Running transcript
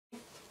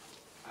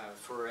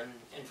for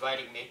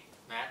inviting me,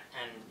 Matt,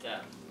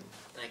 and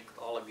thank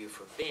all of you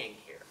for being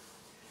here.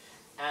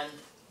 And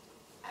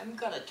I'm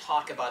going to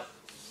talk about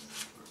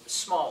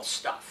small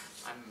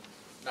stuff. I'm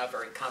not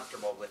very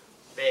comfortable with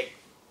big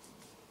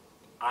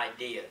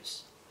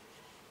ideas.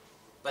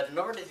 But in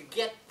order to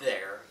get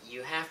there,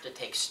 you have to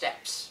take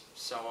steps.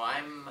 So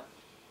I'm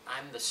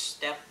the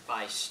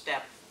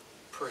step-by-step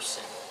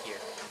person here.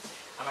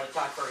 I'm going to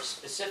talk very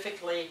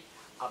specifically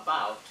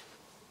about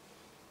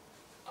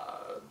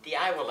the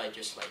Iowa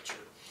Legislature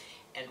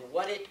and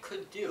what it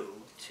could do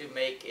to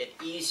make it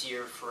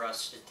easier for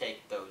us to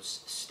take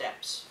those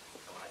steps.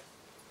 When I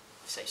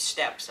say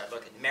steps, I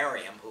look at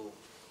Miriam, who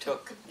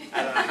took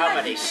I don't know how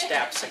many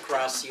steps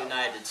across the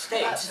United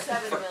States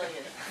 7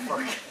 million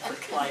for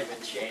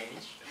climate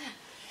change.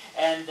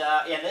 And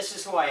this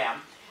is who I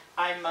am.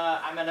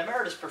 I'm an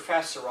emeritus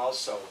professor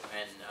also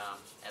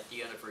at the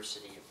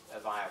University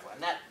of Iowa,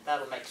 and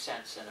that'll make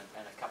sense in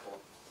a couple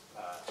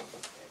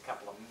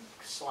of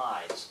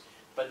slides.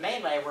 But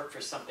mainly, I work for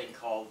something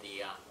called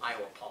the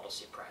Iowa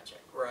Policy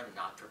Project. We're a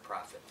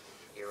not-for-profit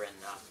here in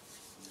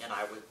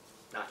Iowa,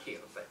 not here,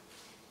 but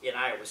in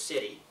Iowa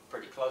City,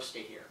 pretty close to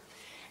here.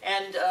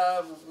 And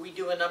we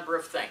do a number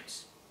of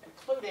things,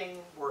 including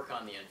work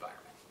on the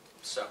environment.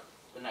 So,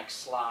 the next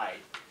slide.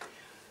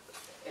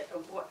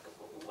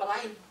 What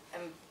I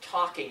am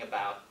talking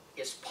about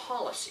is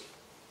policy.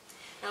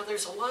 Now,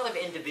 there's a lot of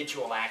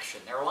individual action.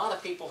 There are a lot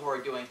of people who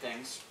are doing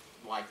things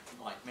like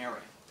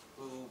Miriam,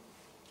 who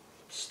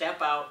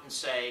step out and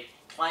say,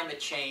 climate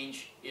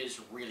change is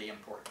really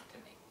important to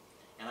me,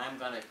 and I'm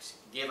going to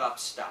give up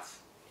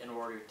stuff in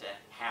order to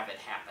have it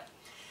happen.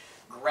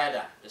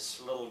 Greta,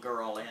 this little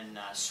girl in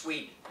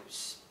Sweden,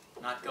 who's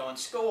not going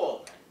to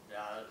school,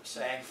 and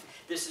saying,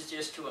 this is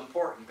just too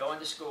important. Going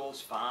to school is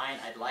fine.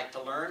 I'd like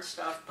to learn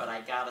stuff, but I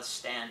got to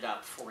stand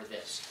up for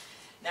this.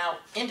 Now,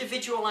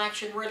 individual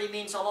action really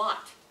means a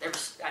lot.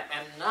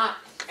 I'm not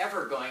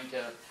ever going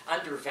to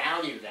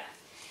undervalue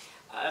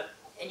that.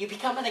 And you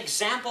become an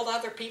example to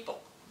other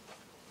people.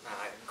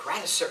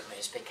 Greta certainly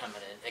has become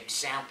an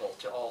example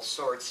to all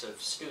sorts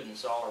of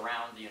students all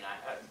around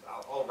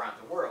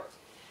the world.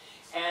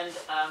 And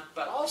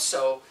but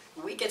also,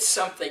 we get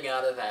something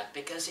out of that,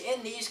 because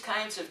in these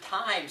kinds of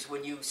times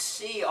when you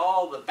see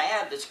all the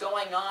bad that's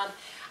going on,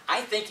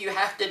 I think you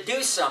have to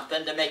do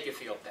something to make you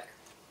feel better.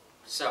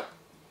 So,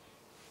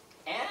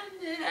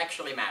 and it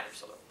actually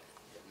matters a little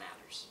bit. It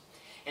matters.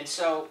 And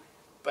so,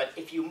 but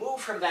if you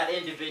move from that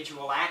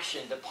individual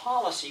action to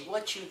policy,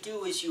 what you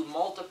do is you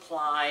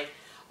multiply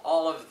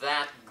all of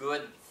that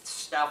good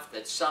stuff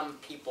that some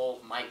people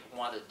might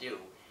want to do.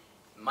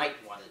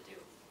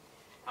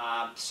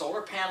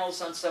 Solar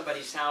panels on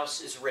somebody's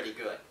house is really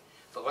good.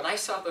 But when I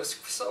saw those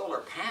solar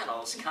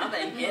panels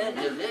coming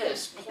into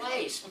this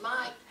place,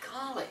 my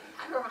golly,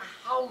 I don't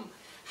know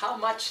how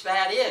much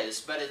that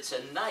is, but it's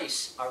a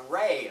nice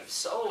array of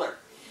solar.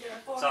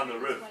 It's on the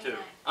roof, too.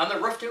 On the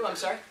roof, too? I'm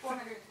sorry?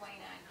 429.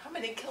 How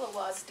many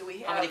kilowatts do we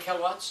have? How many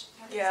kilowatts?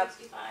 Yeah,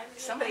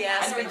 somebody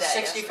asked me that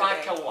 165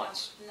 yesterday.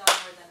 kilowatts. No, more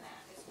than that.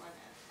 It's more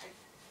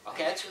than that.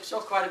 Okay, that's still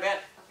quite a bit.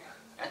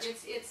 Okay.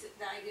 It's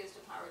the idea is to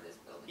power this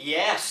building.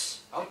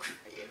 Yes. Oh,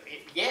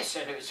 yes,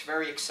 and it was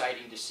very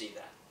exciting to see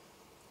that.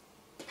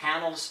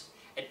 Panels,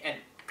 and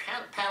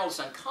panels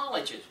on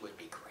colleges would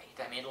be great.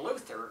 I mean,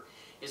 Luther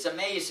is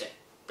amazing.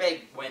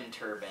 Big wind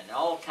turbine,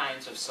 all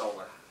kinds of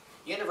solar.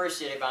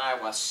 University of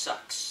Iowa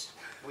sucks.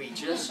 We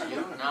just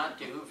do not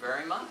do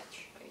very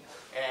much.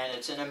 And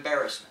it's an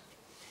embarrassment.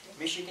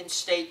 Michigan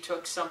State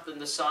took something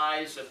the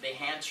size of the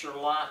Hampshire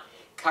lot,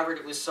 covered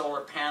it with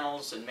solar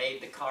panels, and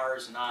made the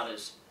cars not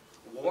as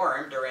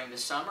warm during the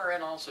summer,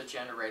 and also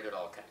generated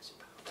all kinds of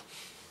power.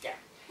 Yeah.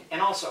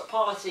 And also,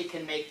 policy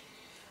can make,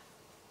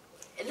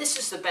 and this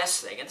is the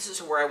best thing, and this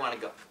is where I want to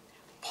go.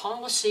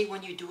 Policy,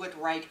 when you do it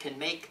right, can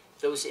make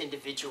those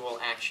individual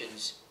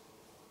actions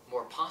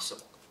more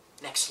possible.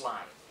 Next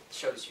slide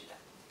shows you that.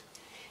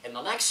 And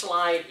the next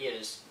slide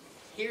is,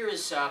 here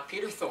is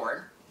Peter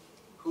Thorne,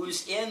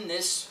 who's in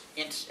this,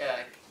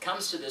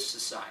 comes to this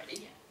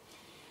society.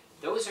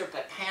 Those are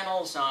the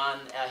panels on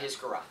his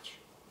garage.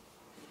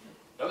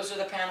 Those are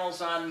the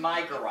panels on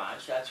my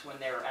garage. That's when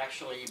they were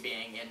actually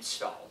being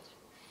installed.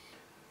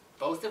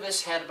 Both of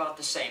us had about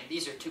the same.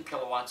 These are 2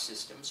 kilowatt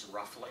systems,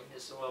 roughly.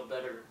 This is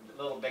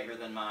a little bigger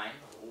than mine.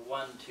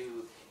 1,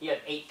 2, he had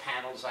 8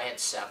 panels, I had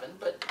 7,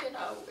 but you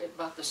know,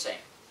 about the same.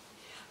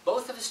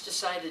 Both of us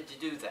decided to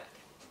do that.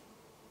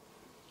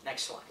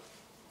 Next slide.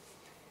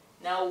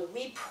 Now,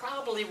 we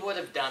probably would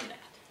have done that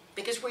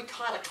because we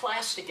taught a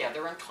class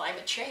together on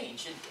climate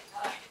change. And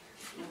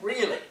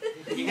really,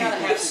 you got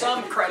to have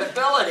some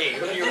credibility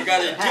if you're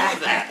going to do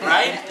that,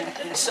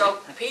 right? So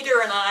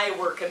Peter and I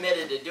were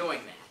committed to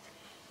doing that.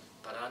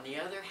 But on the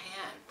other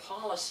hand,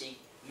 policy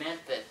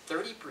meant that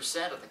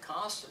 30% of the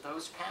cost of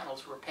those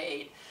panels were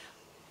paid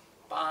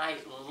by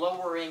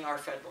lowering our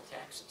federal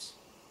taxes.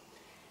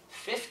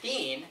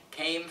 15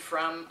 came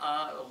from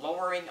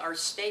lowering our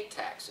state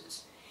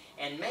taxes,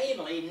 and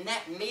mainly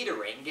net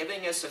metering,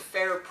 giving us a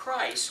fair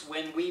price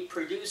when we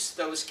produce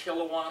those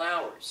kilowatt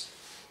hours.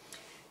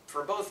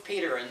 for both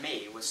Peter and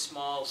me, with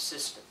small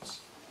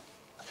systems,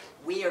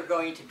 we are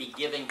going to be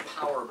giving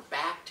power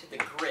back to the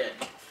grid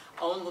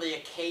only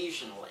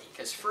occasionally.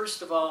 Because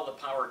first of all, the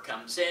power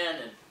comes in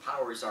and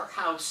powers our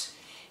house,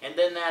 and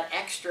then that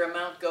extra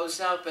amount goes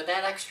out, but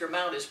that extra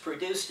amount is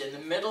produced in the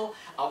middle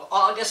of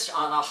August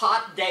on a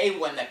hot day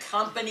when the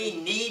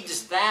company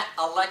needs that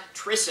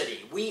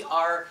electricity. We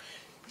are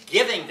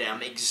giving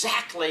them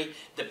exactly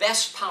the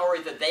best power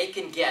that they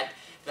can get,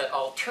 that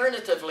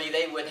alternatively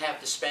they would have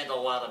to spend a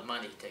lot of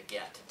money to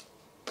get.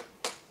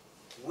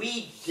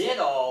 We did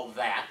all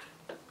that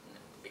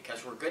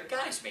because we're good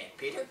guys, me and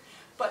Peter,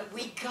 but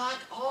we got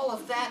all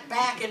of that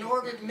back in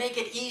order to make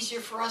it easier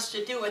for us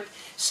to do it,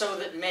 so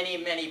that many,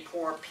 many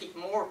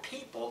more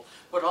people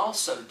would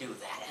also do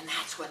that. And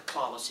that's what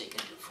policy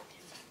can do for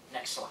you.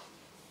 Next slide.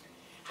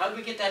 How do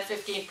we get that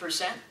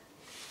 15%?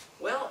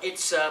 Well,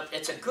 it's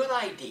a good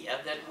idea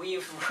that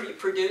we've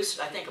reproduced,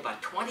 I think,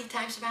 about 20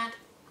 times that.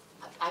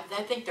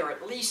 I think there are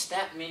at least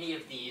that many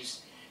of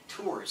these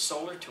tours,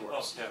 solar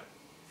tours. Oh, yeah.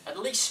 At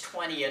least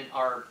 20 in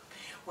our,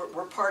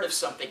 we're part of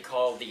something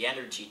called the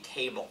Energy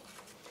Table.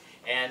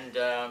 And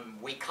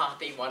we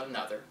copy one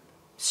another,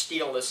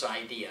 steal this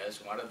idea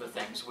is one of the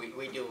things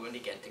we do when we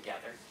get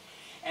together.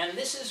 And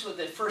this is with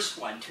the first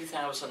one,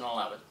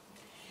 2011.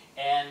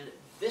 And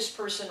this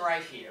person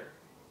right here,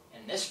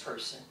 and this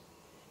person,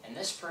 and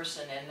this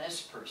person, and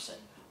this person,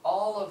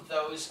 all of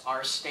those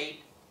are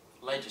state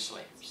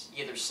legislators,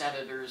 either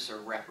senators or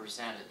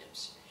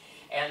representatives.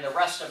 And the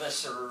rest of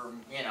us are,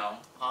 you know,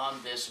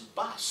 on this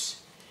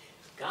bus.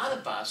 Got a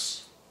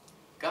bus,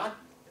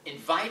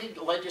 invited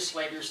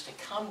legislators to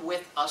come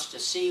with us to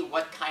see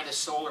what kind of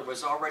solar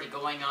was already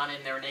going on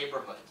in their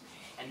neighborhood.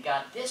 And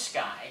got this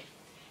guy,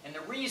 and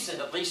the reason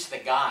at least the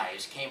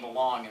guys came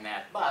along in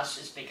that bus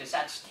is because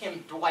that's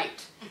Tim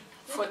Dwight,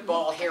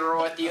 football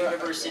hero at the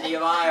University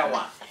of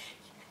Iowa.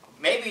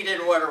 Maybe you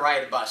didn't want to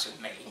ride a bus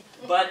with me,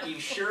 but you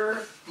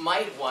sure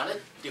might want to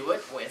do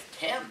it with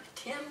Tim.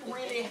 Tim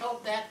really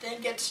helped that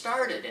thing get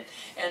started.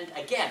 And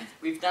again,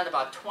 we've done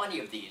about 20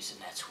 of these,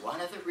 and that's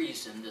one of the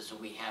reasons is that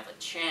we have a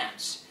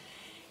chance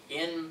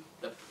in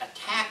the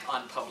attack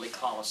on public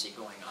policy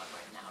going on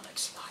right now.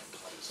 Next slide,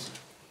 please.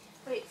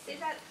 Wait, say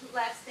that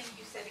last thing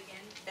you said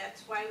again.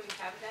 That's why we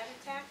have that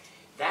attack?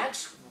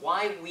 That's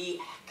why we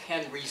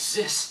can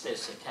resist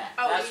this attack.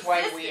 Oh, that's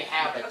why we it.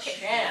 have a Okay.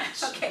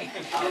 chance. Okay.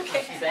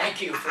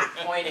 Thank you for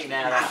pointing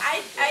that out.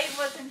 I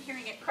wasn't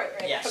hearing it quite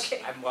right. Yes.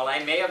 Okay. Well, I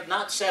may have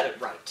not said it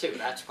right, too.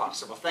 That's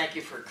possible. Thank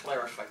you for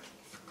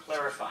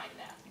clarifying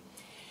that.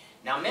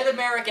 Now,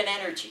 Mid-American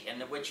Energy,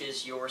 which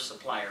is your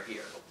supplier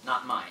here,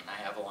 not mine. I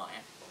have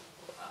Alliant.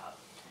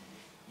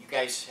 You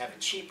guys have it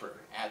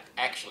cheaper,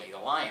 actually,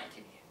 Alliant.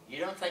 You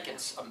don't think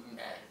it's...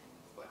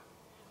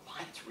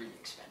 It's really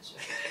expensive.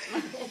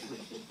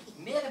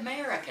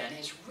 Mid-American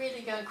has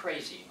really gone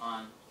crazy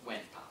on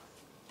wind power.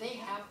 They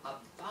have a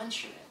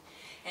bunch of it.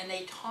 And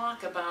they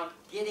talk about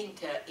getting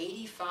to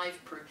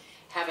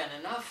having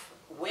enough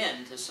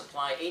wind to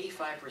supply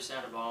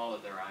 85% of all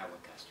of their Iowa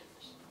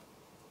customers.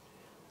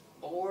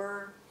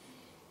 Or,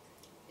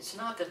 it's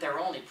not that they're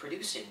only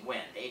producing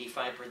wind.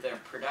 85% of their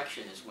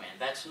production is wind.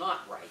 That's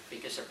not right,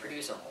 because they're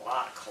producing a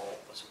lot of coal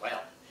as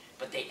well.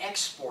 But they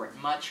export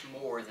much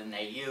more than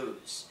they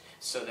use.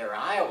 So their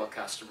Iowa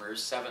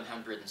customers,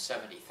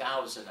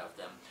 770,000 of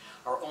them,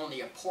 are only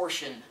a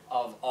portion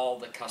of all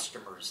the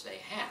customers they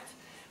have.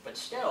 But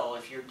still,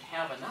 if you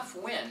have enough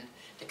wind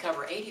to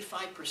cover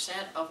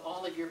 85% of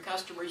all of your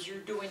customers, you're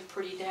doing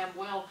pretty damn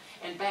well.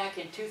 And back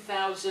in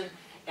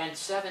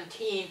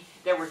 2017,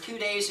 there were 2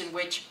 days in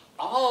which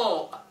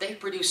they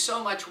produced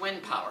so much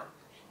wind power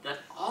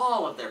that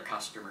all of their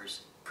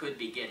customers could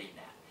be getting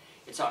that.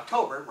 It's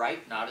October,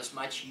 right? Not as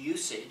much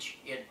usage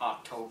in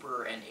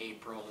October and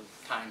April,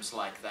 times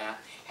like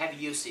that. Heavy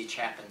usage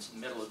happens in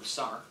the middle of the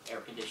summer,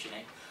 air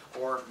conditioning,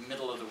 or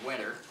middle of the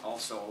winter,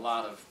 also a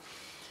lot of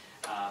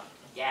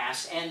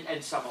gas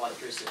and some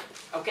electricity.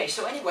 Okay,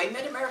 so anyway,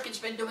 Mid-American's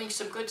been doing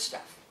some good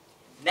stuff.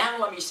 Now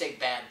let me say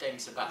bad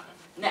things about them.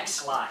 Next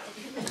slide.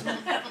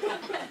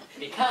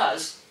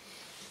 Because,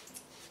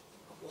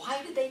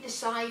 why did they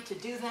decide to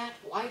do that?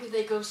 Why did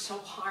they go so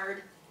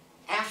hard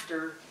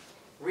after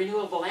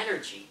renewable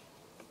energy?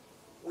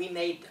 We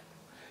made them.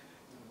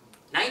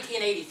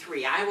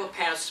 1983, Iowa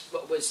passed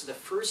what was the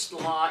first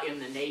law in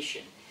the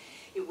nation.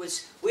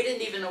 We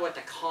didn't even know what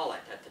to call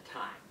it at the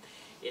time.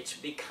 It's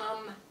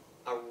become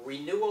a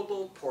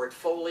renewable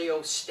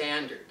portfolio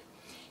standard.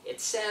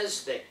 It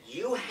says that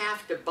you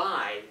have to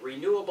buy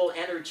renewable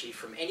energy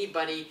from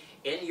anybody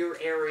in your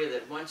area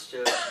that wants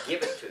to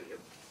give it to you.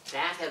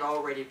 That had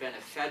already been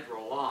a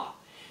federal law.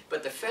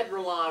 But the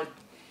federal law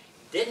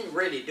didn't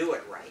really do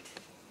it right.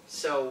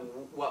 So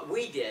what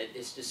we did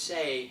is to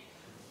say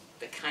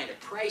the kind of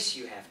price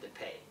you have to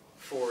pay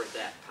for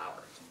that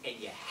power. And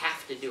you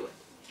have to do it.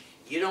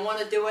 You don't want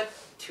to do it?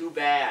 Too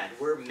bad.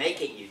 We're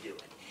making you do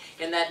it.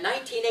 And that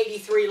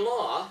 1983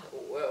 law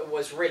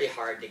was really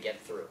hard to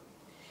get through.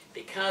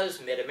 Because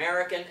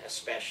Mid-American,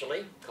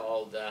 especially,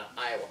 called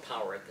Iowa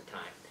Power at the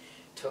time,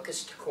 took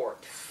us to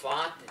court,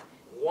 fought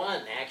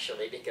won,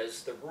 actually,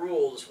 because the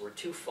rules were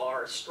too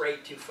far,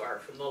 strayed too far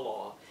from the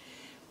law.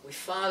 We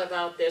thought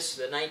about this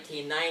in the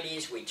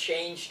 1990s, we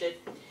changed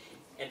it,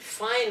 and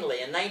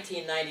finally, in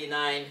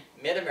 1999,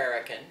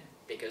 Mid-American,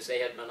 because they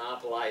had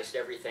monopolized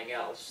everything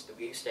else,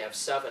 we used to have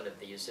 7 of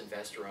these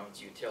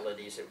investor-owned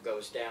utilities, it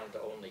goes down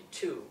to only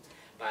 2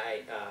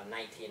 by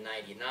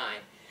 1999.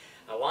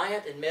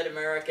 Alliant and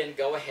Mid-American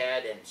go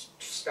ahead and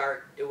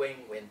start doing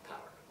wind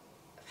power,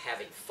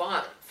 having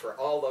fought it for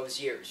all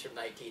those years from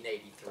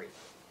 1983.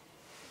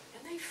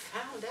 And they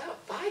found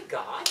out, by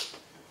God,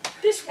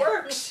 this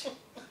works.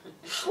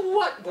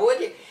 What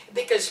would it?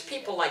 Because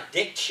people like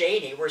Dick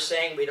Cheney were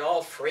saying we'd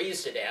all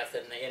freeze to death,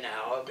 and you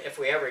know, if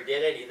we ever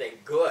did anything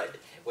good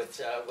with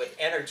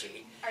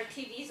energy. Our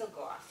TVs will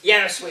go off.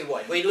 Yes, we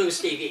would. We'd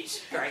lose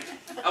TVs, right?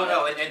 Oh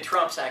no, and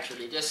Trump's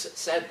actually just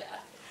said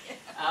that.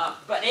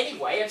 But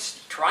anyway,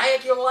 it's try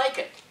it, you'll like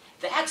it.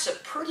 That's a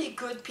pretty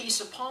good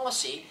piece of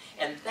policy,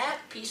 and that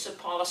piece of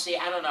policy,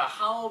 I don't know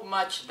how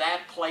much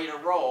that played a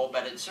role,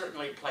 but it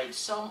certainly played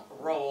some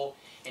role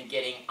in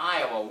getting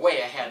Iowa way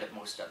ahead of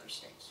most other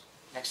states.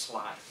 Next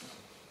slide.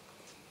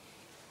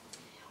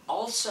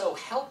 Also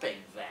helping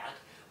that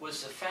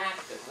was the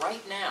fact that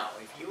right now,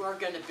 if you are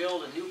going to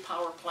build a new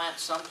power plant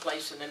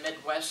someplace in the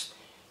Midwest,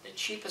 the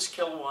cheapest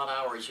kilowatt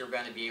hours you're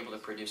going to be able to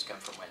produce come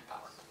from wind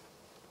power.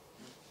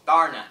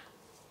 Bar none.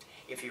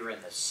 If you're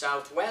in the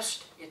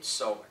Southwest, it's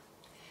solar.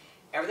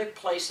 Every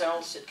place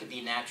else, it could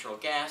be natural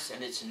gas,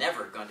 and it's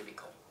never going to be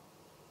coal.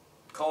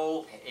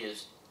 Coal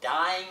is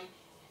dying,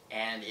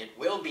 and it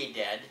will be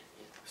dead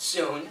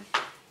soon.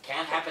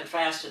 Can't happen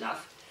fast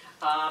enough.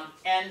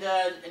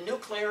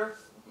 Nuclear,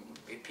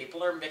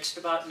 people are mixed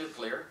about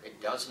nuclear.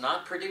 It does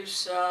not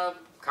produce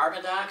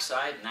carbon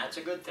dioxide, and that's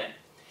a good thing.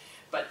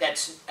 But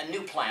that's a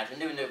new plant. A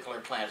new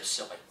nuclear plant is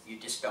silly. You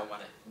just don't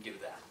want to do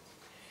that.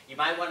 You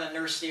might want to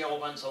nurse the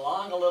old ones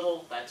along a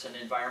little. That's an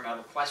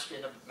environmental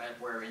question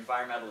where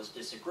environmentalists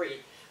disagree.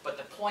 But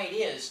the point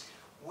is,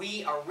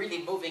 we are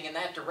really moving in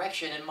that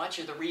direction, and much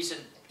of the reason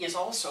is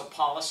also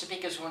policy,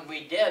 because when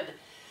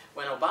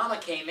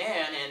Obama came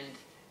in and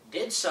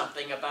did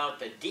something about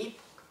the deep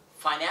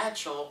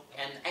financial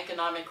and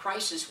economic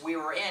crisis we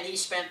were in, he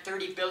spent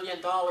 $30 billion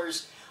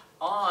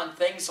on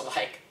things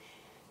like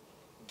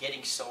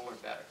getting solar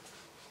better.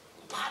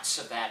 Lots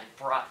of that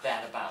brought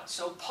that about.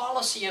 So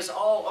policy is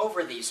all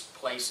over these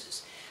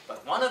places.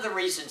 But one of the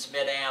reasons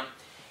Mid-Am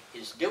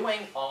is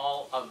doing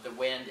all of the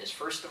wind is,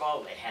 first of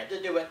all, they had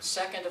to do it.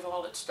 Second of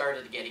all, it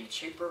started getting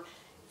cheaper.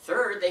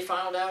 Third, they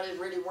found out it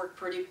really worked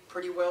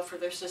pretty well for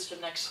their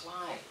system. Next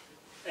slide.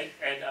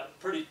 And a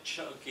pretty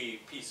chunky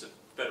piece of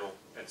federal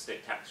and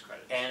state tax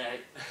credits. And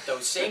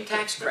those same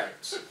tax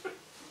credits,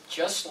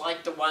 just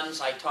like the ones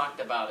I talked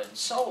about in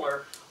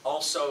solar,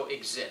 also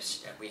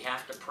exist. And we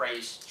have to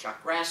praise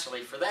Chuck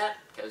Grassley for that,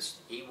 because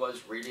he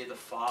was really the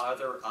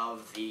father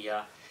of the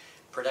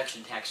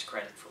production tax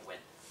credit for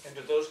wind. And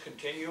do those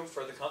continue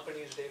for the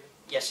companies, David?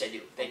 Yes, they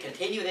do. They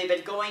continue. They've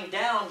been going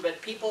down,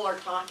 but people are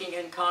talking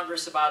in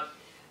Congress about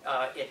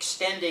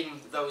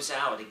extending those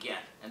out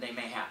again, and they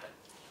may happen.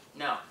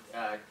 No,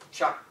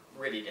 Chuck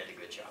really did a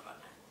good job on that.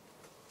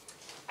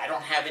 I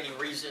don't have any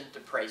reason to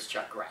praise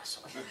Chuck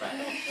Grassley, but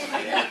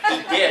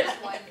he did.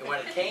 When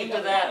it came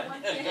to that,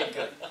 he did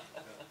good.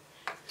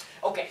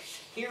 Okay,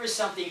 here is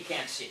something you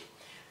can't see,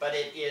 but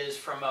it is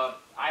from a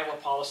Iowa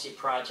Policy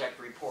Project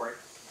report.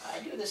 I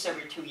do this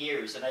every 2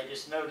 years, and I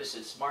just noticed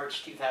it's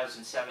March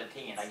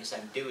 2017. I guess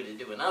I'm due to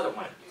do another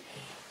one.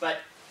 But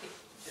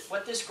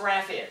what this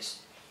graph is,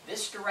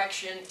 this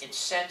direction, it's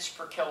cents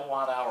per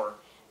kilowatt hour,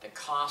 the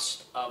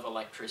cost of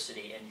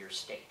electricity in your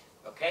state,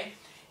 okay?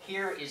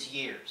 Here is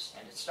years,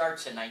 and it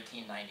starts in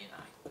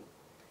 1999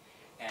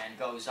 and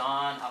goes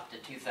on up to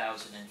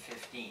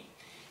 2015.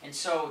 And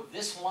so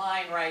this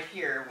line right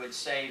here would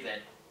say that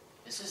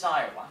this is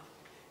Iowa.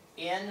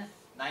 In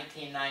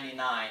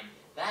 1999,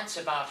 that's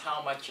about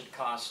how much it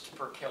costs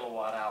per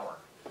kilowatt hour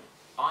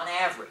on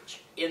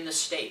average in the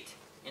state.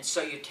 And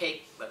so you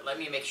take, but let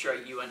me make sure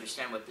you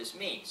understand what this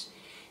means.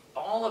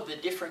 All of the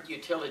different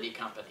utility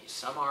companies,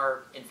 some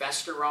are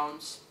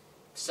investor-owned,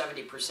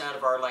 70%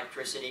 of our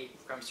electricity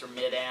comes from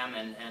Mid-Am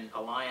and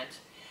Alliant.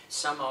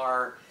 Some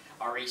are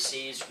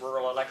RECs,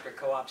 rural electric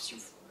co-ops,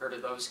 you've heard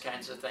of those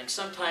kinds of things.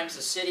 Sometimes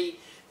the city,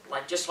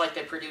 just like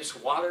they produce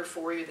water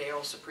for you, they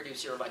also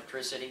produce your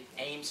electricity.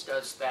 Ames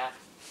does that,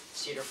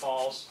 Cedar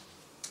Falls,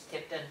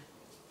 Tipton.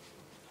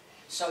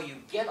 So you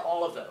get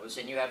all of those,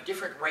 and you have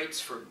different rates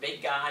for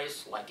big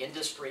guys like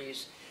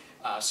industries.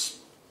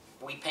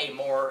 We pay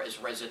more as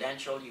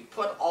residential. You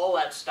put all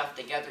that stuff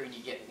together and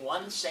you get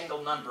one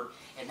single number,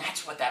 and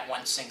that's what that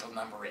one single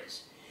number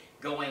is,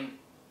 going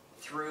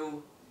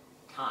through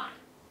time.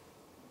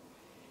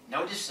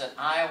 Notice that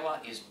Iowa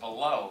is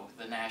below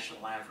the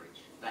national average.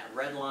 That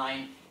red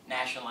line,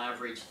 national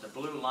average, the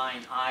blue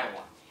line,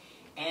 Iowa.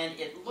 And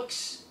it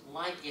looks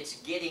like it's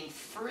getting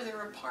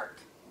further apart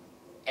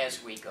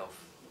as we go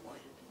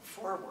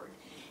forward.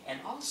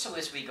 And also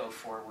as we go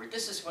forward,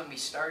 this is when we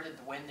started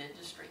the wind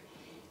industry.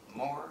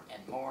 more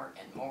and more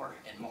and more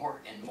and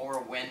more and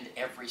more wind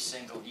every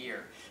single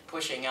year,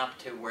 pushing up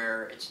to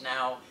where it's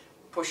now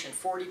pushing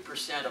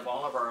 40% of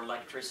all of our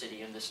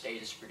electricity in the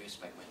state is produced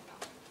by wind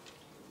power.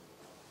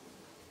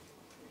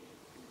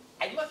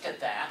 I looked at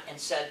that and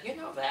said, you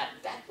know, that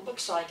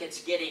looks like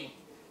it's getting,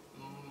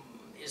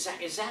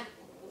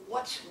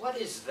 what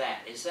is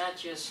that? Is that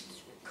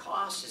just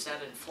cost? Is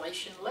that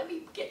inflation? Let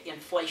me get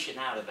inflation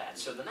out of that.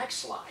 So the next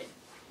slide,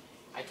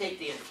 I take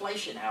the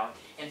inflation out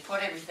and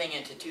put everything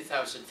into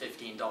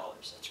 2015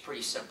 dollars. That's a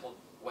pretty simple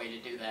way to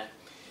do that.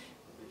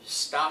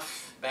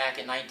 Stuff back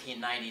in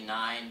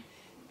 1999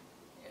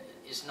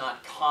 is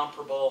not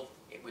comparable.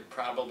 It would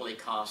probably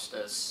cost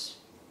us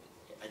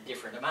a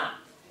different amount.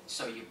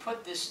 So you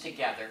put this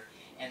together,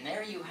 and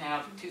there you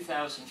have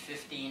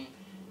 2015,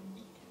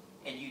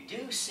 and you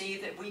do see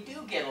that we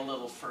do get a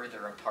little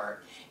further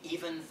apart,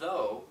 even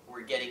though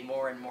we're getting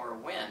more and more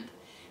wind.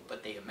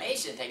 But the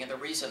amazing thing, and the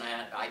reason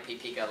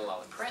IPP got a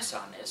lot of press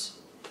on this,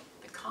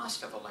 the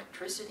cost of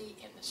electricity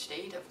in the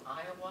state of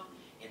Iowa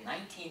in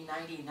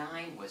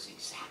 1999 was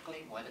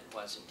exactly what it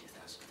was in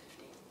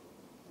 2015,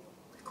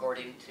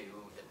 according to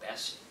the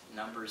best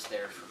numbers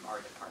there from our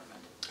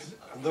department.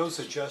 Are those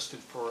adjusted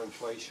for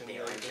inflation? They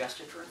are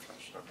adjusted for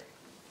inflation. Okay.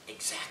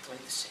 Exactly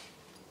the same.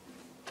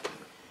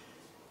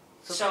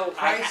 So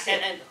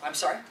I'm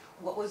sorry?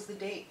 What was the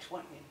date?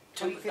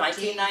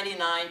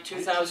 1999,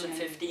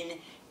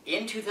 2015,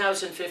 in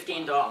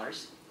 2015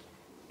 dollars,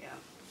 Yeah.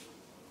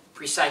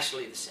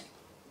 precisely the same.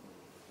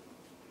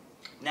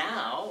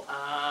 Now,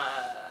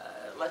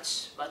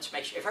 let's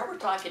make sure, if I were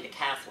talking to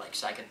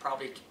Catholics, I could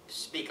probably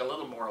speak a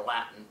little more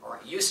Latin, or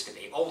I used to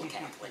be, old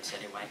Catholics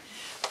anyway.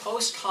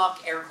 Post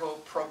hoc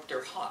ergo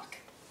propter hoc.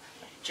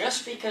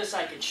 Just because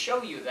I can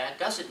show you that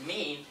doesn't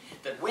mean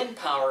that wind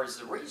power is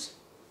the reason.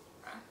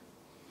 Right?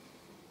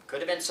 Could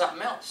have been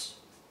something else.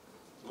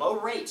 Low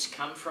rates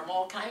come from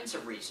all kinds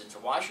of reasons.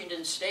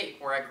 Washington State,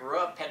 where I grew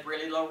up, had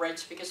really low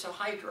rates because of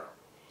hydro.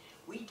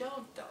 We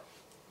don't, though.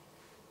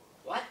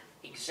 What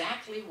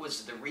exactly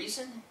was the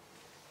reason?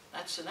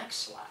 That's the next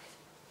slide.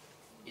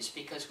 Is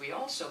because we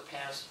also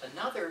passed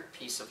another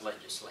piece of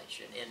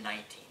legislation in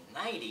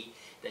 1990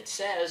 that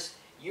says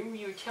you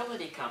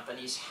utility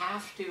companies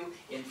have to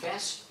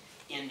invest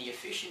in the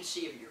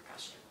efficiency of your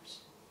customers.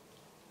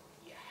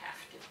 You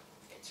have to.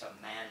 It's a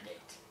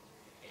mandate.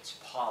 It's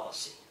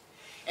policy.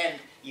 And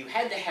you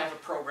had to have a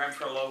program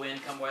for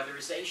low-income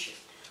weatherization.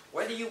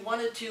 Whether you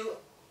wanted to,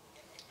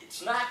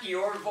 it's not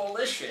your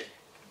volition.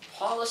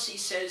 Policy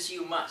says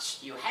you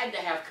must. You had to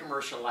have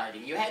commercial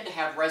lighting. You had to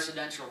have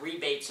residential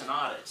rebates and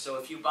audits. So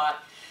if you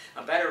bought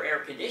a better air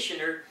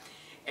conditioner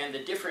and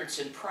the difference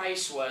in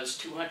price was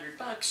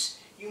 $200,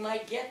 you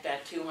might get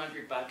that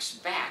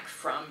 $200 back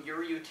from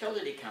your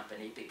utility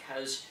company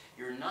because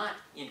you're not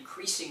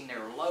increasing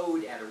their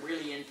load at a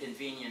really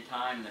inconvenient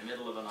time in the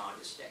middle of an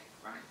August day,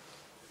 right?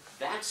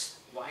 That's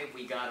why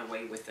we got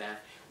away with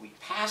that. We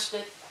passed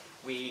it.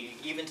 We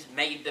even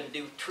made them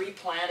do tree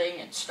planting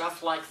and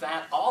stuff like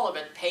that. All of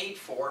it paid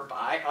for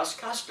by us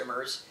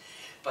customers,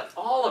 but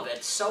all of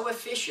it so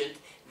efficient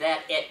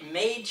that it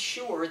made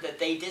sure that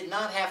they did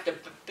not have to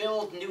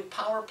build new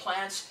power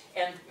plants.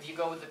 And if you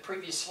go with the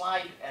previous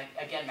slide,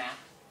 again, Matt,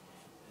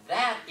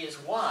 that is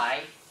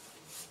why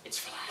it's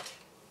flat.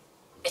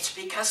 It's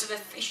because of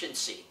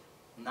efficiency,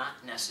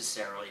 not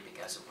necessarily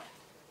because of wind.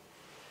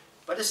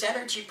 But it's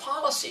energy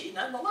policy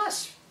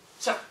nonetheless.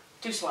 So,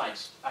 2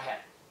 slides ahead.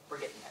 We're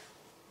getting there.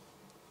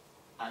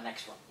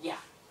 Next one. Yeah.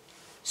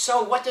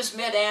 So what does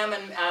Mid-Am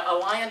and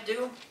Alliant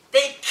do?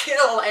 They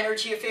kill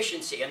energy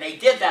efficiency, and they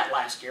did that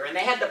last year, and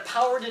they had the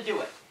power to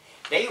do it.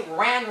 They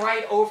ran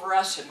right over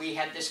us, and we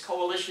had this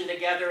coalition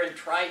together and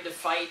tried to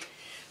fight.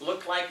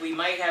 Looked like we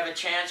might have a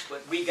chance,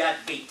 but we got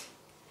beat.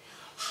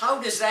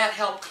 How does that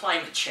help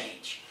climate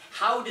change?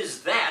 How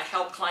does that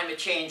help climate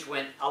change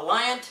when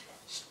Alliant,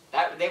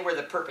 they were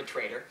the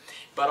perpetrator,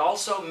 but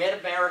also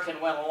Mid-American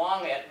went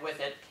along with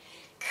it,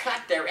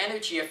 cut their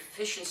energy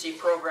efficiency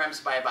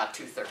programs by about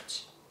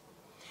 2/3.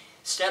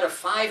 Instead of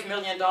 $5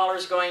 million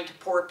going to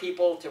poor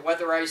people to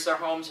weatherize their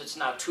homes, it's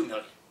now $2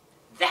 million.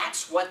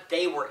 That's what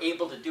they were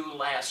able to do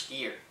last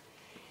year.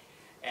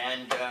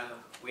 And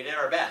we did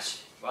our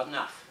best. Wasn't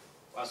enough.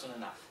 Wasn't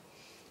enough.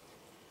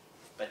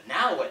 But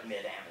now what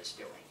Mid-Am is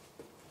doing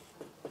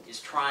is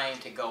trying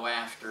to go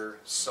after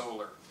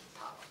solar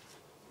power.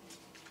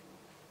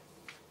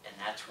 And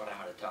that's what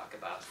I'm going to talk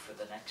about for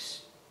the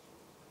next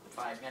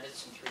 5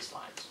 minutes and 3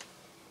 slides.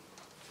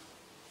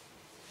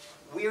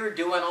 We're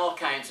doing all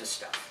kinds of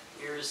stuff.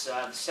 Here's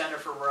the Center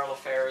for Rural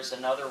Affairs,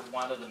 another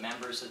one of the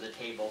members of the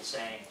table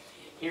saying,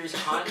 here's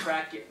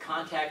contact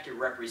your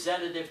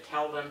representative,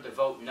 tell them to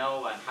vote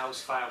no on House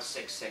File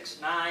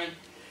 669.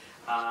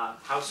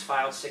 House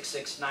File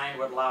 669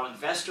 would allow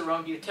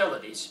investor-owned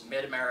utilities,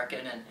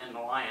 Mid-American and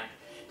Alliant,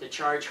 to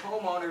charge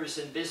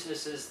homeowners and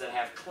businesses that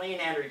have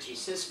clean energy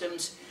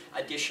systems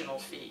additional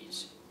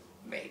fees.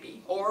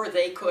 Maybe. Or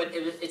they could,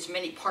 it's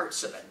many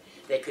parts of it.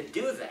 They could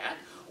do that,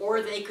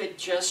 or they could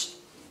just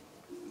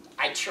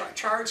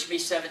charge me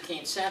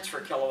 17 cents per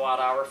kilowatt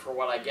hour for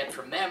what I get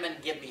from them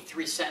and give me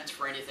 3 cents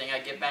for anything I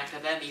give back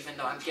to them, even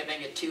though I'm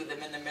giving it to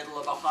them in the middle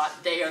of a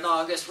hot day in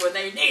August when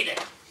they need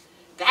it.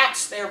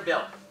 That's their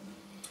bill.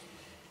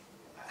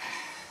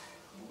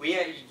 We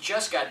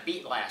just got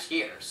beat last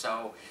year,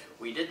 so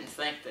we didn't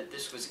think that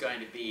this was going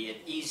to be an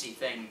easy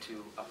thing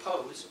to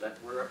oppose, but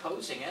we're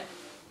opposing it.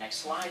 Next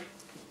slide.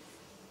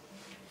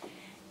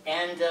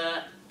 And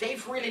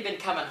they've really been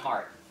coming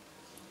hard.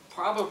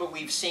 Probably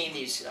we've seen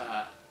these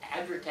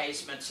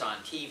advertisements on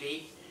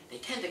TV. They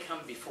tend to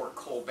come before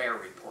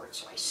Colbert Report,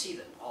 so I see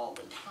them all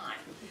the time.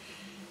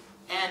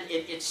 And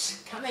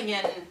it's coming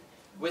in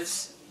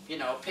with, you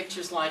know,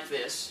 pictures like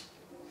this.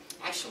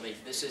 Actually,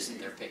 this isn't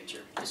their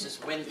picture. This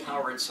is wind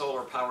power and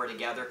solar power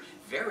together.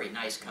 Very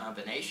nice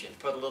combination.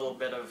 Put a little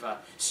bit of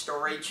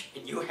storage,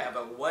 and you have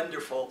a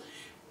wonderful,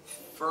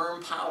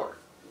 firm power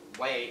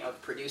way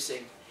of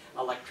producing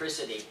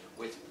electricity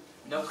with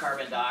no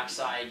carbon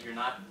dioxide. You're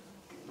not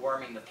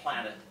warming the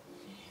planet.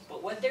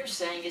 But what they're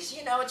saying is,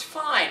 you know, it's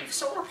fine.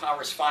 Solar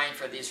power is fine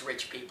for these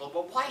rich people,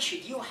 but why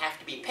should you have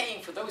to be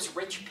paying for those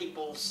rich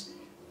people's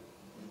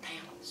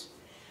panels?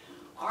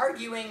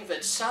 Arguing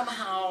that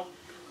somehow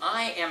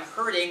I am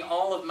hurting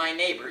all of my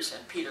neighbors,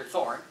 and Peter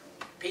Thorne,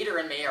 Peter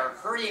and me are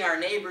hurting our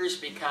neighbors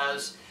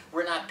because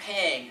we're not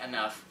paying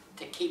enough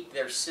to keep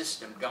their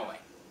system going.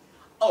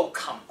 Oh,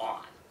 come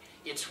on.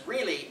 It's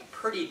really a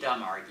pretty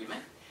dumb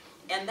argument.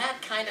 And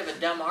that kind of a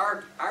dumb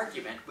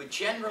argument would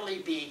generally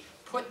be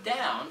put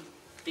down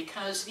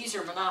because these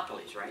are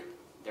monopolies, right?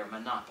 They're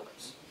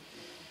monopolies.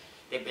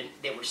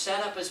 They were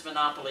set up as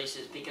monopolies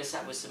because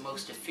that was the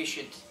most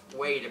efficient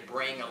way to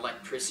bring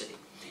electricity.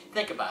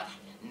 Think about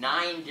it.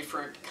 9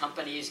 different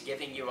companies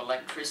giving you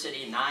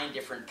electricity, 9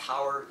 different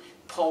power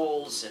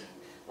poles and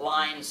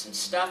lines and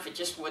stuff. It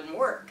just wouldn't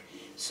work.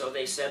 So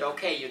they said,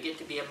 okay, you get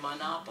to be a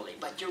monopoly,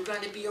 but you're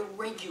going to be a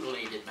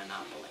regulated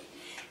monopoly.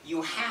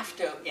 You have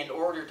to, in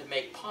order to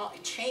make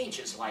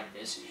changes like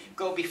this,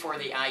 go before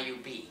the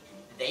IUB.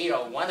 They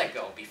don't want to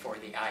go before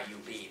the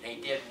IUB. They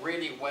did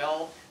really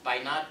well by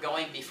not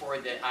going before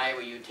the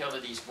Iowa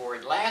Utilities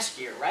Board last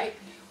year, right?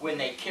 When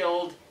they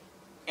killed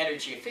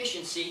energy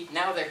efficiency,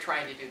 now they're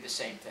trying to do the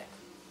same thing.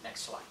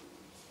 Next slide.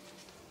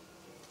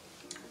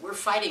 We're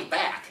fighting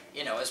back,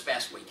 you know, as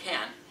best we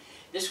can.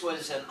 This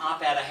was an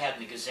op-ed I had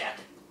in the Gazette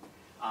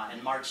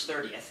on March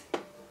 30th.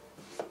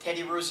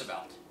 Teddy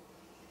Roosevelt.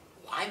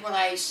 Why would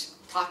I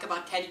talk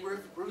about Teddy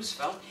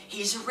Roosevelt?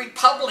 He's a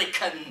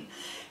Republican.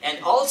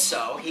 And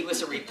also, he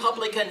was a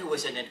Republican who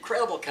was an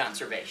incredible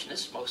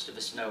conservationist. Most of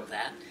us know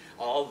that.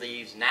 All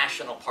these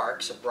national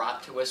parks are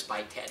brought to us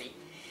by Teddy.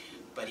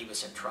 But he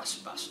was a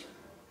trust buster,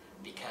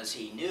 because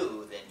he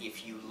knew that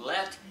if you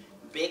let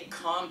big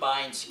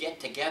combines get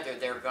together,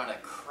 they're going to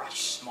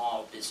crush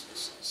small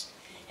businesses.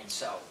 And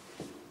so,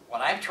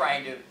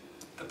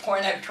 the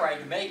point I'm trying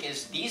to make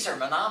is these are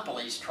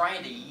monopolies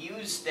trying to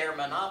use their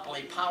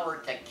monopoly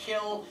power to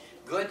kill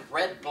good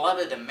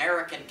red-blooded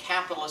American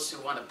capitalists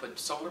who want to put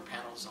solar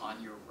panels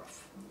on your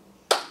roof.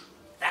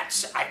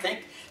 That's, I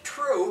think,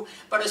 true,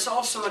 but it's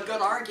also a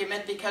good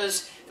argument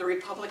because the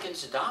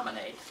Republicans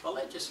dominate the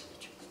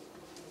legislature.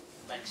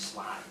 Next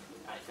slide.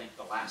 I think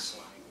the last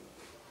slide.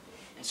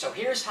 And so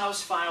here's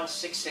House File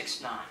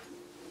 669.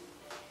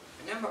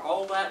 Remember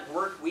all that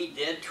work we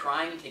did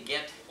trying to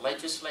get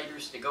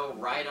legislators to go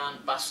ride on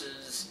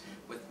buses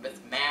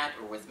with Matt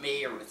or with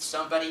me or with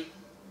somebody?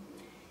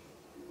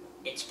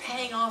 It's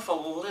paying off a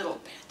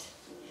little bit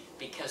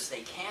because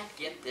they can't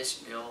get this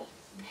bill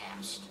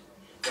passed.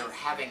 They're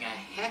having a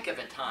heck of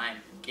a time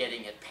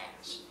getting it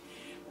passed.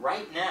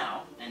 Right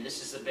now, and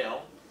this is the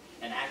bill,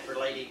 an act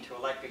relating to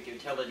electric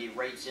utility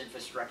rates,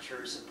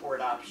 infrastructure, support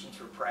options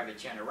for private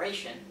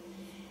generation,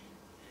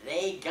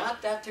 they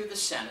got that through the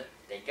Senate.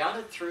 They got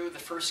it through the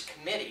first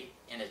committee,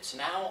 and it's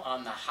now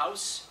on the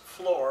House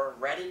floor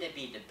ready to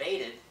be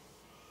debated,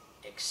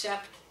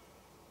 except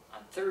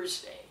on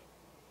Thursday,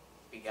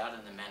 we got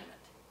an amendment.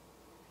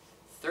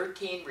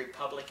 13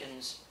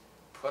 Republicans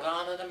put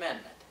on an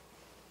amendment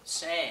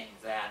saying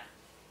that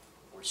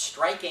we're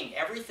striking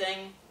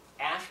everything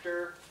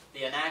after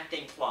the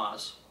enacting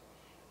clause,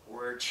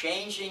 we're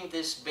changing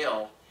this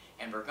bill,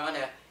 and we're going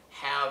to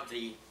have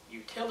the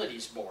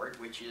Utilities Board,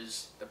 which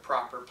is the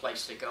proper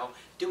place to go,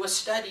 do a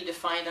study to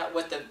find out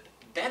what the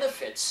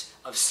benefits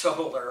of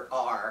solar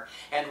are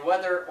and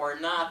whether or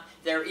not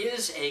there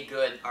is a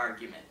good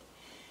argument.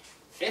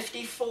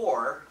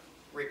 54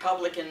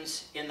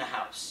 Republicans in the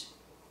House.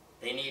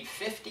 They need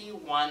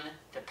 51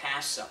 to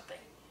pass something.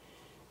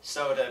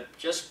 So to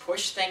just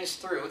push things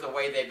through the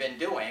way they've been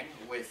doing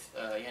with,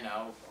 you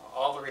know,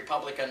 all the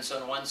Republicans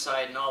on one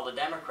side and all the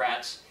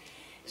Democrats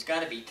is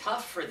going to be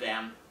tough for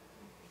them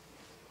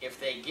if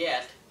they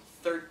get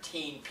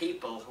 13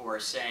 people who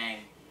are saying,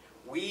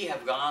 we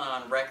have gone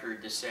on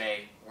record to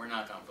say we're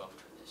not going to vote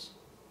for this.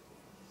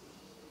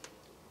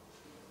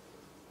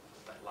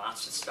 But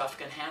lots of stuff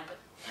can happen.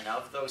 And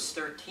of those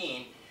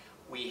 13,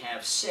 we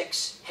have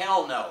 6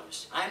 hell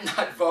no's. I'm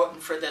not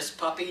voting for this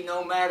puppy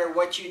no matter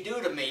what you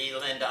do to me,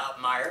 Linda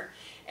Upmeyer.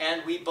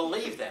 and we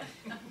believe them.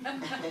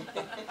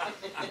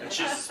 And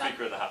she's the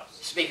Speaker of the House.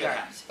 Speaker of the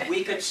House.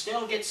 We could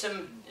still get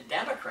some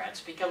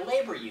Democrats because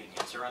labor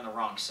unions are on the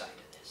wrong side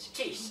of this.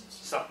 Jesus.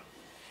 So,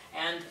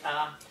 And,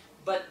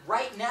 but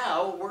right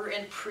now, we're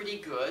in pretty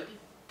good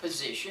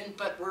position,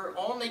 but we're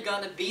only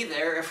going to be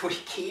there if we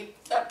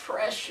keep the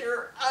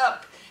pressure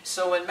up.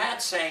 So when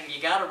Matt's saying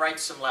you got to write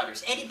some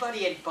letters,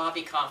 anybody in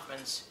Bobby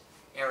Kaufman's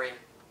area?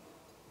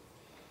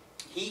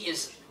 He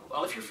is,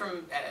 well, if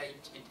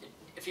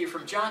you're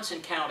from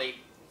Johnson County,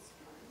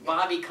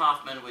 Bobby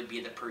Kaufman would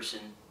be the person.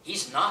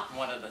 He's not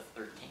one of the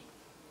 13.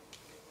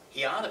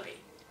 He ought to be.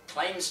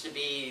 Claims to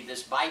be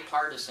this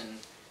bipartisan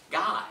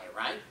guy,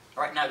 right?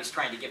 Right now he's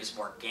trying to give us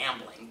more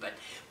gambling,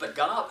 but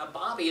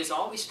Bobby has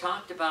always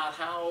talked about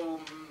how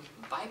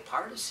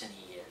bipartisan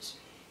he is.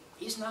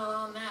 He's not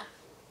on that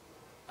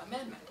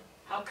amendment.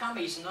 How come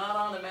he's not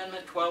on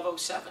Amendment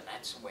 1207?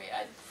 That's the way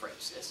I'd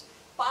phrase this.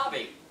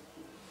 Bobby,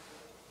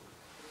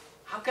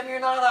 how come you're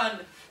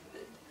not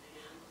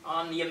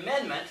on the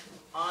amendment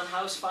on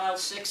House File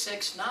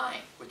 669,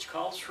 which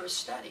calls for a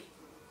study?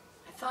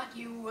 I thought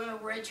you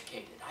were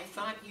educated. I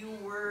thought you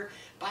were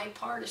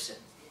bipartisan.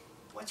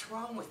 What's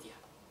wrong with you?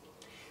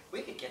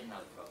 We could get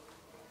another vote.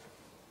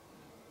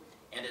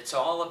 And it's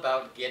all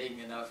about getting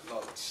enough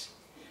votes.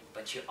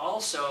 But you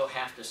also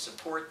have to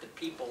support the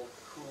people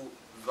who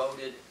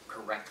voted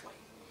correctly.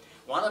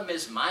 One of them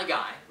is my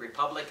guy,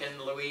 Republican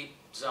Louis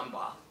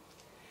Zumbaugh,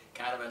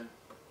 kind of an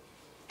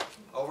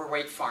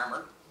overweight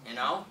farmer, you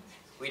know.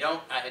 We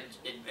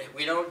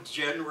don't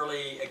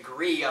generally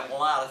agree on a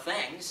lot of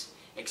things,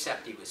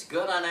 except he was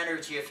good on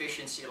energy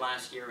efficiency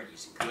last year, and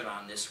he's good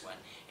on this one,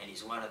 and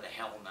he's one of the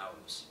hell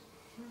knows.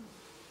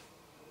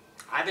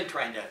 I've been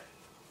trying to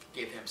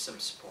give him some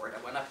support.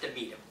 I went up to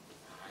meet him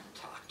and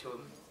talk to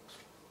him.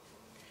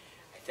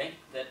 I think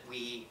that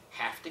we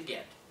have to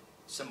get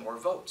some more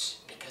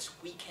votes because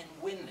we can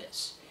win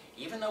this.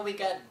 Even though we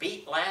got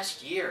beat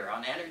last year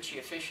on energy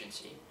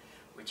efficiency,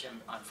 which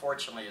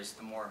unfortunately is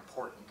the more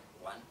important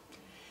one,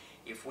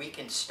 if we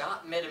can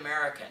stop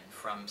Mid-American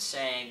from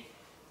saying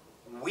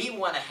we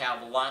want to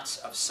have lots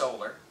of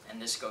solar,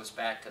 and this goes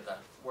back to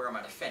where I'm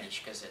going to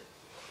finish because it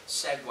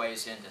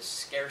segues into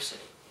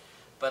scarcity,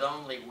 but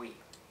only we.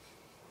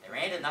 There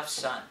ain't enough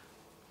sun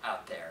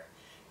out there.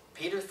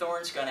 Peter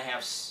Thorne's going to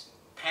have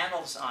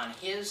panels on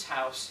his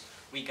house.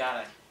 We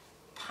got to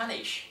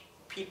punish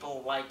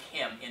people like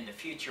him in the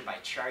future by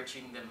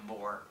charging them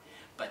more.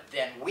 But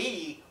then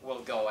we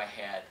will go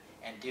ahead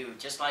and do,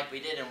 just like we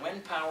did in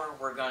wind power,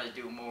 we're going to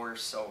do more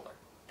solar.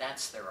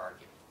 That's their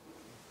argument.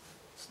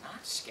 It's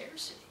not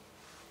scarcity.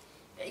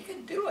 They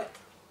can do it.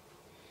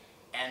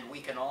 And we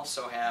can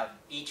also have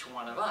each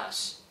one of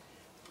us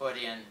put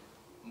in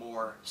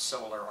more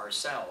solar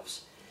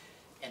ourselves.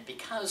 And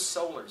because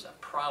solar's a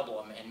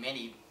problem in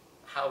many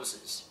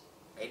houses,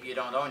 maybe you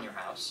don't own your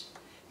house,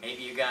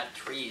 maybe you got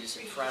trees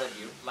in front of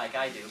you, like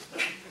I do.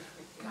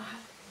 God,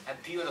 I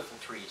have beautiful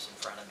trees in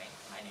front of me,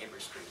 my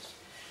neighbor's trees.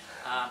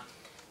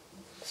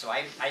 So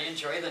I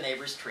enjoy the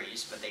neighbor's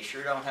trees, but they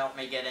sure don't help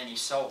me get any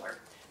solar.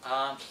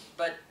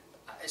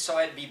 So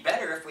it'd be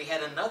better if we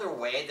had another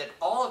way that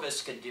all of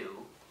us could do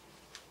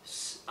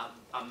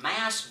a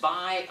mass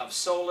buy of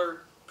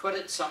solar, put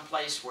it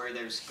someplace where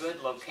there's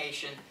good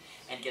location,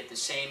 and get the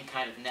same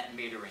kind of net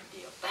metering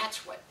deal.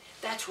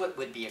 That's what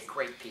would be a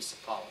great piece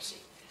of policy.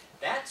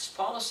 That's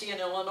policy in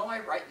Illinois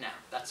right now.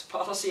 That's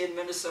policy in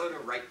Minnesota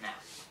right now.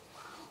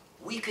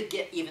 We could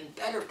get even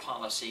better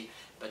policy,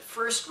 but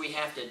first we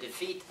have to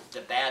defeat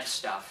the bad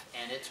stuff,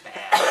 and it's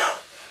bad.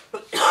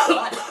 But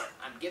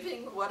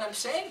what I'm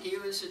saying to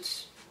you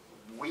is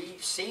we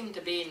seem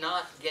to be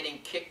not getting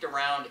kicked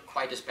around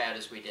quite as bad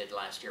as we did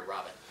last year,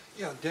 Robin.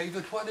 Yeah,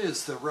 David, what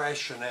is the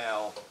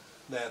rationale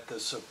that the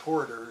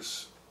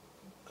supporters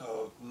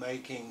of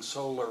making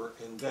solar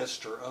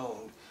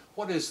investor-owned,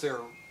 what is their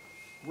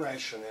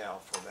rationale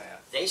for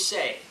that? They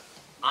say,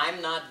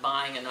 I'm not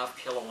buying enough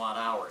kilowatt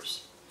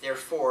hours.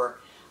 Therefore,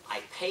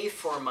 I pay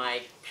for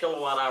my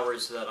kilowatt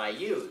hours that I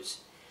use,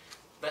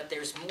 but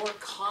there's more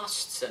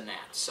costs than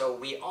that. So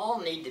we all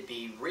need to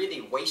be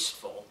really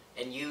wasteful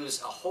and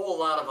use a whole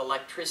lot of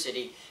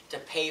electricity to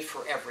pay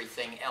for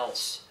everything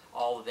else,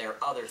 all of their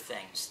other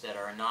things that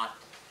are not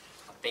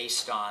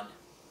based on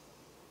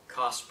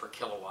cost per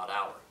kilowatt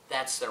hour.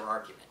 That's their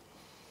argument.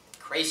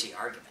 Crazy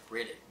argument,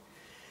 really.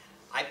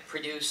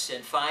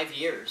 In 5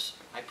 years,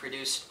 I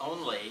produced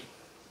only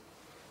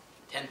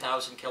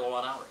 10,000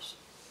 kilowatt hours,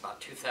 about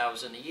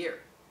 2,000 a year.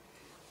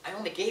 I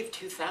only gave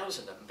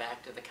 2,000 of them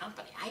back to the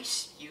company. I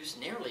used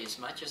nearly as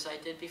much as I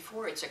did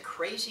before. It's a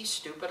crazy,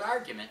 stupid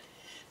argument,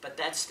 but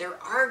that's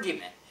their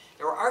argument.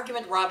 Their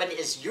argument, Robin,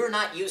 is you're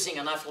not using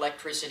enough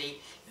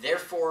electricity,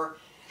 therefore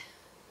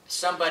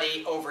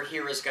somebody over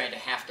here is going to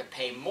have to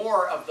pay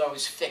more of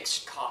those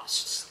fixed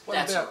costs.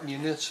 What about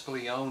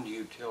municipally owned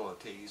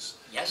utilities?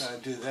 Yes.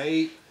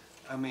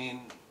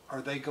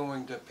 Are they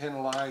going to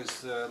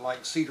penalize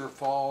like Cedar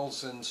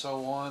Falls and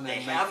so on? They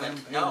and haven't.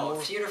 Make them pay No,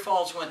 more? Cedar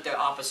Falls went the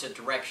opposite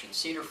direction.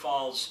 Cedar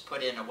Falls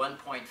put in a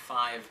 1.5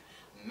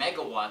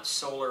 megawatt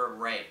solar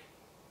array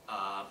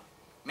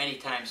many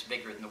times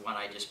bigger than the one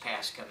I just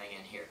passed coming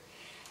in here,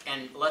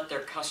 and let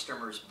their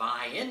customers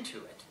buy into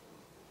it.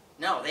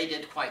 No, they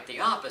did quite the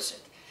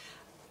opposite.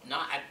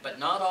 But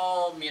not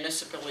all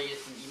municipal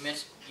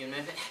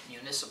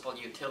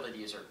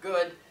utilities are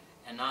good,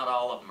 and not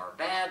all of them are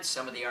bad.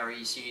 Some of the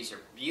RECs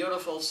are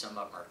beautiful, some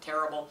of them are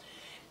terrible.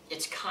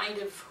 It's kind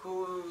of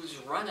who's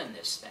running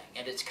this thing,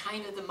 and it's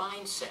kind of the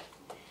mindset.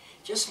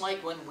 Just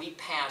like when we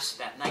passed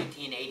that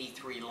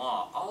 1983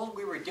 law, all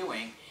we were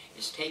doing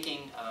is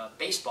taking a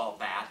baseball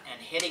bat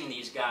and hitting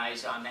these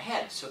guys on the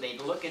head so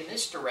they'd look in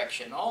this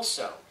direction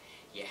also.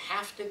 You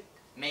have to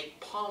make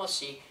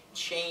policy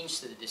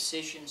change the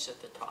decisions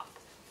at the top.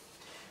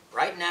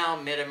 Right now,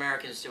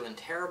 Mid-America's doing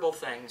terrible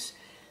things.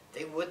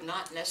 They would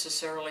not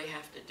necessarily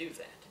have to do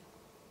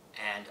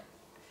that.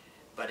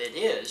 But it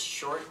is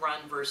short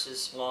run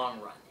versus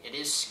long run. It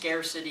is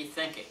scarcity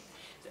thinking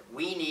that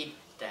we need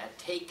to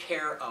take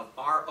care of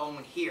our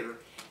own here,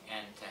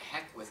 and to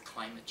heck with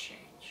climate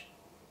change,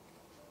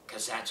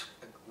 because that's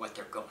what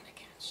they're going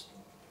against.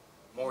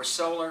 More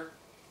solar,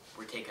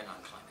 we're taking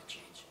on climate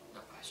change, no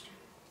question.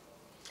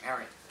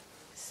 Mary.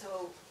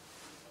 So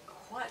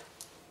what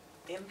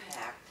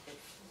impact,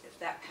 if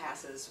that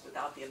passes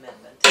without the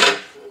amendment,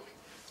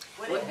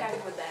 what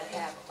impact would that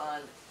have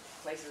on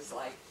places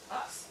like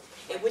us?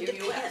 It would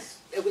depend.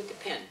 It would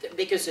depend,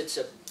 because it's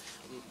a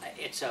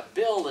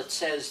bill that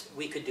says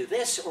we could do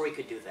this or we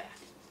could do that,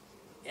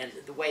 and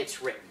the way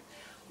it's written.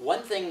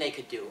 One thing they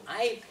could do,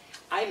 I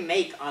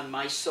make on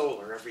my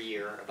solar every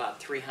year about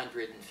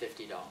 $350.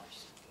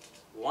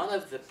 One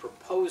of the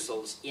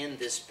proposals in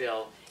this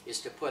bill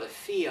is to put a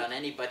fee on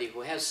anybody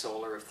who has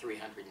solar of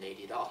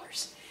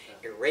 $380,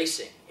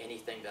 erasing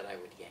anything that I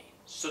would gain.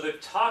 So they've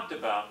talked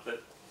about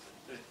that.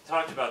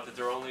 That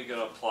they're only going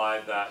to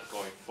apply that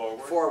going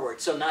forward. Forward,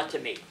 so not to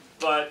me.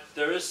 But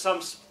there is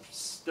some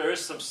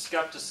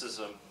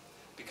skepticism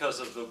because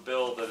of the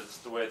bill, that it's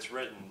the way it's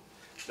written,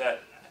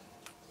 that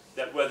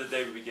whether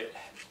they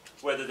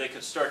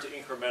could start to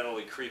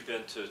incrementally creep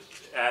into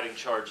adding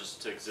charges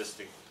to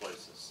existing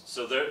places.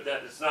 So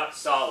that it's not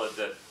solid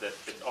that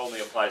it only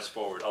applies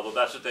forward, although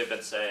that's what they've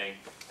been saying,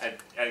 and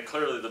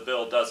clearly the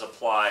bill does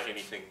apply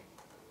anything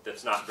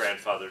that's not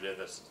grandfathered in,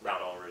 that's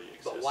not already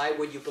exists. But why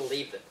would you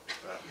believe it?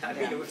 I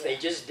mean, if they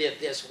just did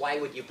this, why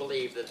would you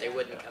believe that they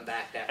wouldn't come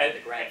back after the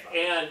grandfather?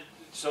 And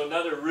so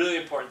another really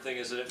important thing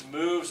is that it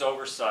moves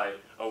oversight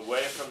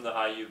away from the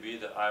IUB,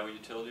 the Iowa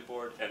Utility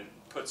Board, and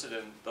puts it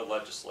in the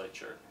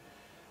legislature,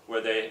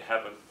 where they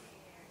have a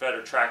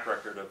better track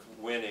record of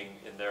winning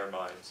in their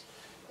minds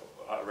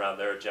around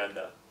their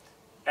agenda.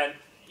 And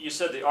you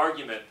said their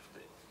argument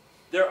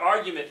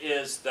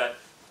is that,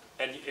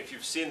 and if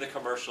you've seen the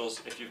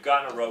commercials, if you've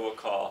gotten a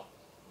robocall,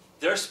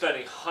 they're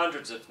spending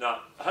hundreds of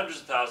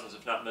thousands,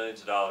 if not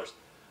millions of dollars,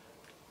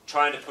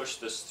 trying to push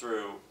this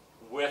through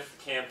with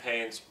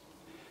campaigns.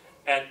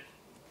 And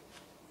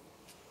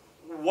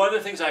one of the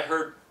things I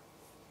heard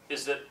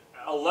is that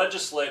a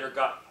legislator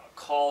got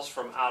calls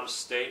from out of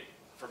state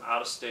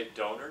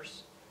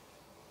donors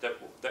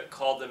that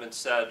called them and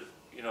said,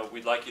 you know,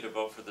 we'd like you to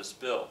vote for this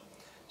bill.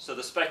 So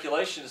the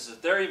speculation is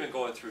that they're even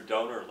going through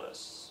donor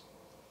lists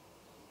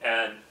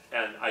and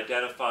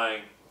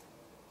identifying,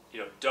 you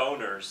know,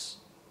 donors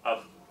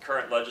of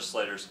current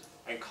legislators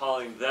and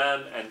calling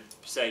them and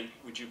saying,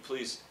 would you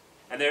please,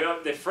 and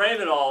they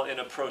frame it all in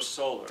a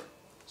pro-solar.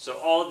 So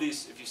all of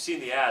these, if you've seen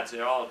the ads,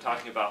 they're all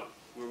talking about,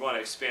 we want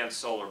to expand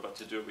solar, but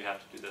to do it we have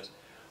to do this.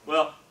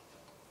 Well,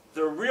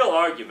 the real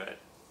argument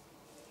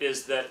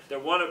is that they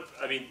want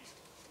to, I mean,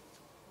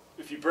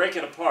 if you break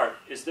it apart,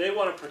 is they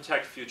want to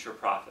protect future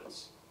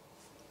profits.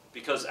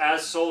 Because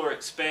as solar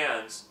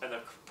expands and the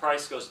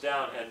price goes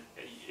down, and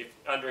if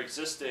under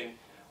existing,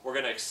 we're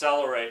going to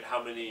accelerate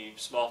how many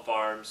small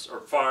farms, or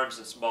farms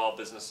and small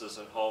businesses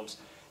and homes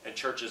and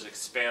churches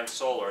expand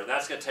solar, and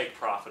that's going to take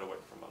profit away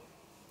from them.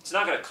 It's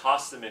not going to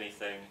cost them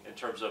anything in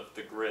terms of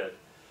the grid,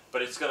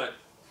 but it's going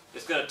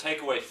to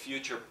take away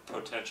future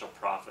potential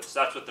profits.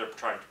 That's what they're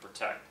trying to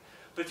protect.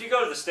 But if you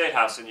go to the State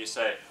House and you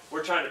say,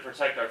 we're trying to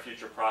protect our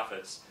future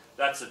profits,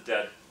 that's a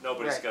dead,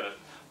 nobody's Right. going to.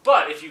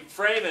 But if you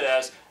frame it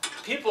as,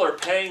 people are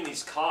paying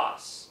these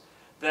costs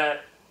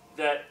that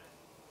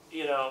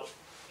you know,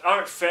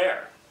 aren't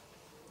fair,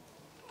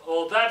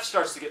 well, that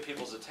starts to get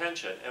people's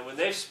attention. And when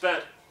they've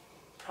spent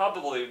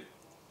probably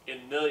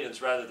in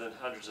millions rather than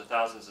hundreds of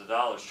thousands of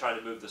dollars trying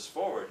to move this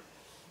forward,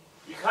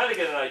 you kind of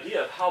get an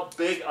idea of how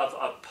big of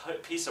a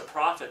piece of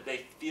profit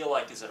they feel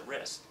like is at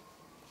risk.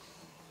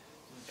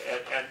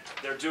 And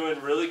they're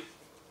doing really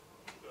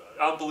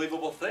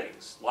unbelievable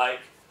things, like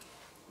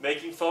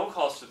making phone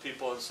calls to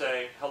people and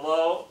saying,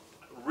 hello,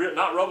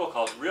 not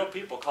robocalls, real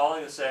people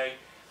calling and saying,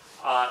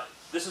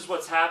 this is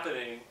what's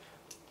happening.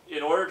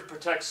 In order to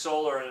protect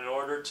solar and in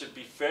order to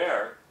be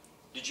fair,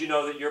 did you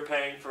know that you're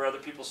paying for other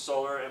people's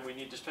solar and we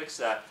need to fix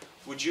that?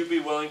 Would you be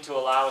willing to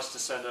allow us to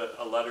send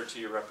a letter to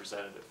your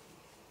representative?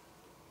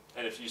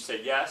 And if you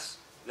say yes,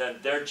 then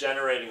they're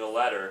generating a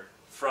letter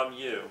from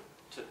you.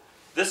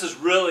 This is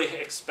really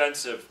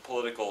expensive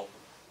political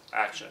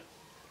action.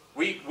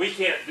 We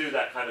can't do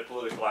that kind of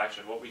political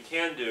action. What we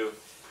can do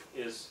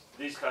is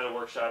these kind of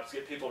workshops,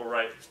 get people to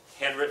write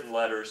handwritten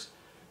letters,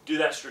 do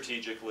that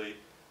strategically,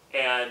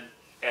 and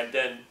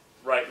then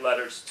write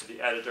letters to the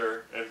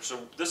editor. And so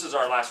this is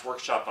our last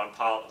workshop on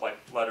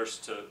letters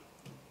to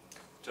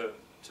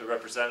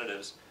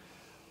representatives.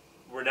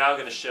 We're now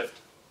going to shift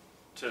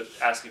to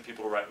asking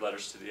people to write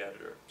letters to the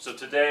editor. So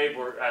today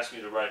we're asking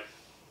you to write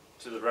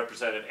to the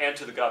representative and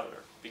to the governor,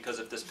 because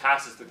if this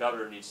passes, the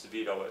governor needs to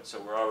veto it.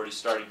 So we're already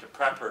starting to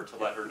prep her to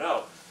let her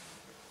know.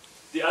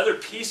 The other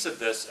piece of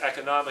this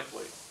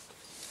economically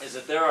is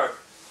that there are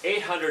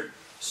 800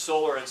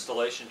 solar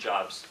installation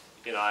jobs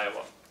in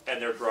Iowa,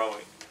 and they're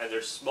growing. And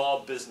there's small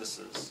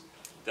businesses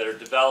that are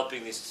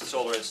developing these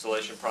solar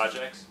installation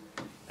projects,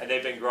 and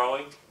they've been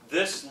growing.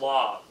 This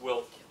law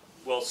will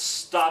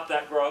stop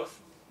that growth,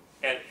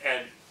 and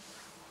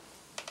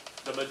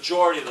the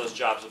majority of those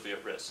jobs will be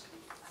at risk.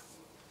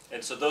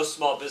 And so those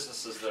small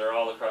businesses that are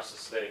all across the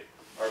state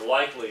are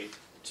likely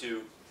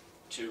to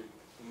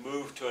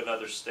move to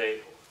another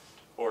state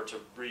or to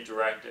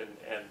redirect,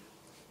 and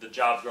the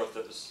job growth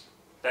that has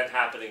been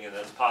happening and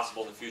that's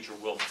possible in the future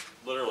will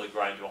literally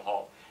grind to a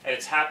halt. And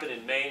it's happened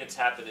in Maine, it's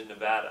happened in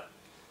Nevada.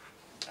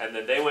 And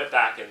then they went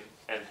back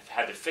and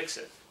had to fix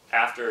it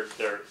after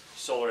their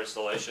solar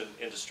installation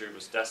industry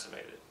was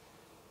decimated.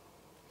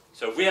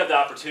 So we have the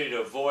opportunity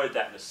to avoid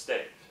that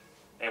mistake,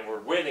 and we're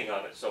winning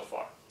on it so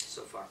far.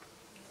 So far.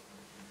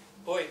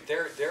 Boy,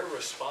 their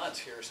response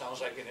here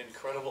sounds like an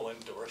incredible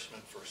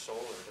endorsement for solar,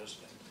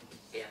 doesn't it?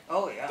 Yeah.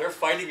 Oh, yeah. They're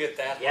fighting it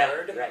that Yeah,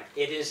 hard. right.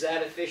 It is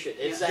that efficient.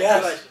 It's that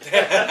Yes. good.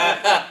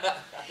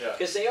 Yeah.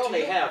 Because they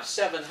only have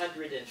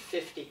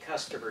 750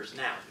 customers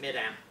now,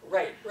 mid-amp,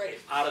 Right, right.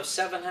 out of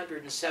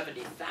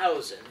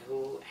 770,000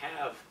 who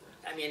have,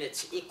 I mean,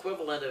 it's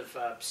equivalent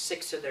of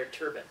 6 of their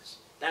turbines.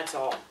 That's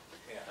all.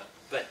 Yeah.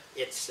 But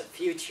it's the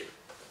future.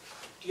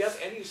 Do you have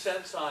any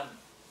sense on,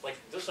 like,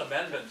 this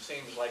amendment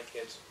seems like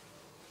it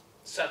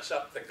sets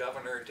up the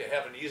governor to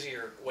have an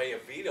easier way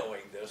of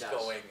vetoing this, Does.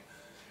 going,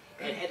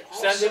 And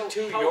send also it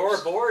to helps- your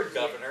board,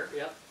 governor.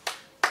 Yep.